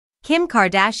Kim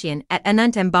Kardashian at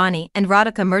Anant Ambani and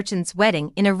Radhika Merchant's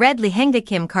wedding in a red lehenga.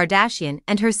 Kim Kardashian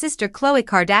and her sister Khloe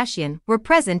Kardashian were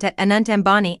present at Anant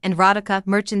Ambani and Radhika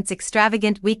Merchant's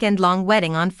extravagant weekend-long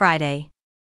wedding on Friday.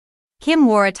 Kim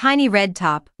wore a tiny red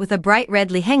top with a bright red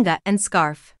lehenga and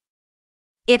scarf.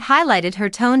 It highlighted her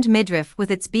toned midriff with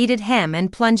its beaded hem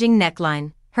and plunging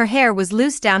neckline. Her hair was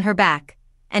loose down her back,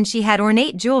 and she had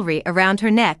ornate jewelry around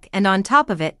her neck, and on top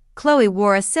of it, Khloe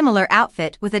wore a similar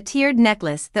outfit with a tiered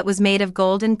necklace that was made of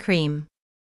gold and cream.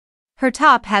 Her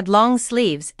top had long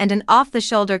sleeves and an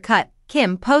off-the-shoulder cut.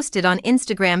 Kim posted on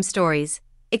Instagram stories,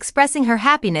 expressing her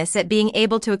happiness at being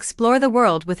able to explore the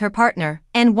world with her partner,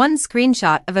 and one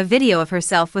screenshot of a video of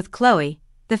herself with Khloe.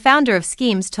 The founder of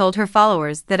Schemes told her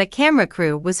followers that a camera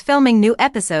crew was filming new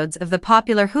episodes of the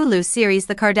popular Hulu series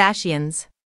The Kardashians.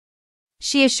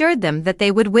 She assured them that they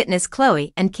would witness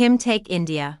Khloe and Kim take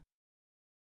India.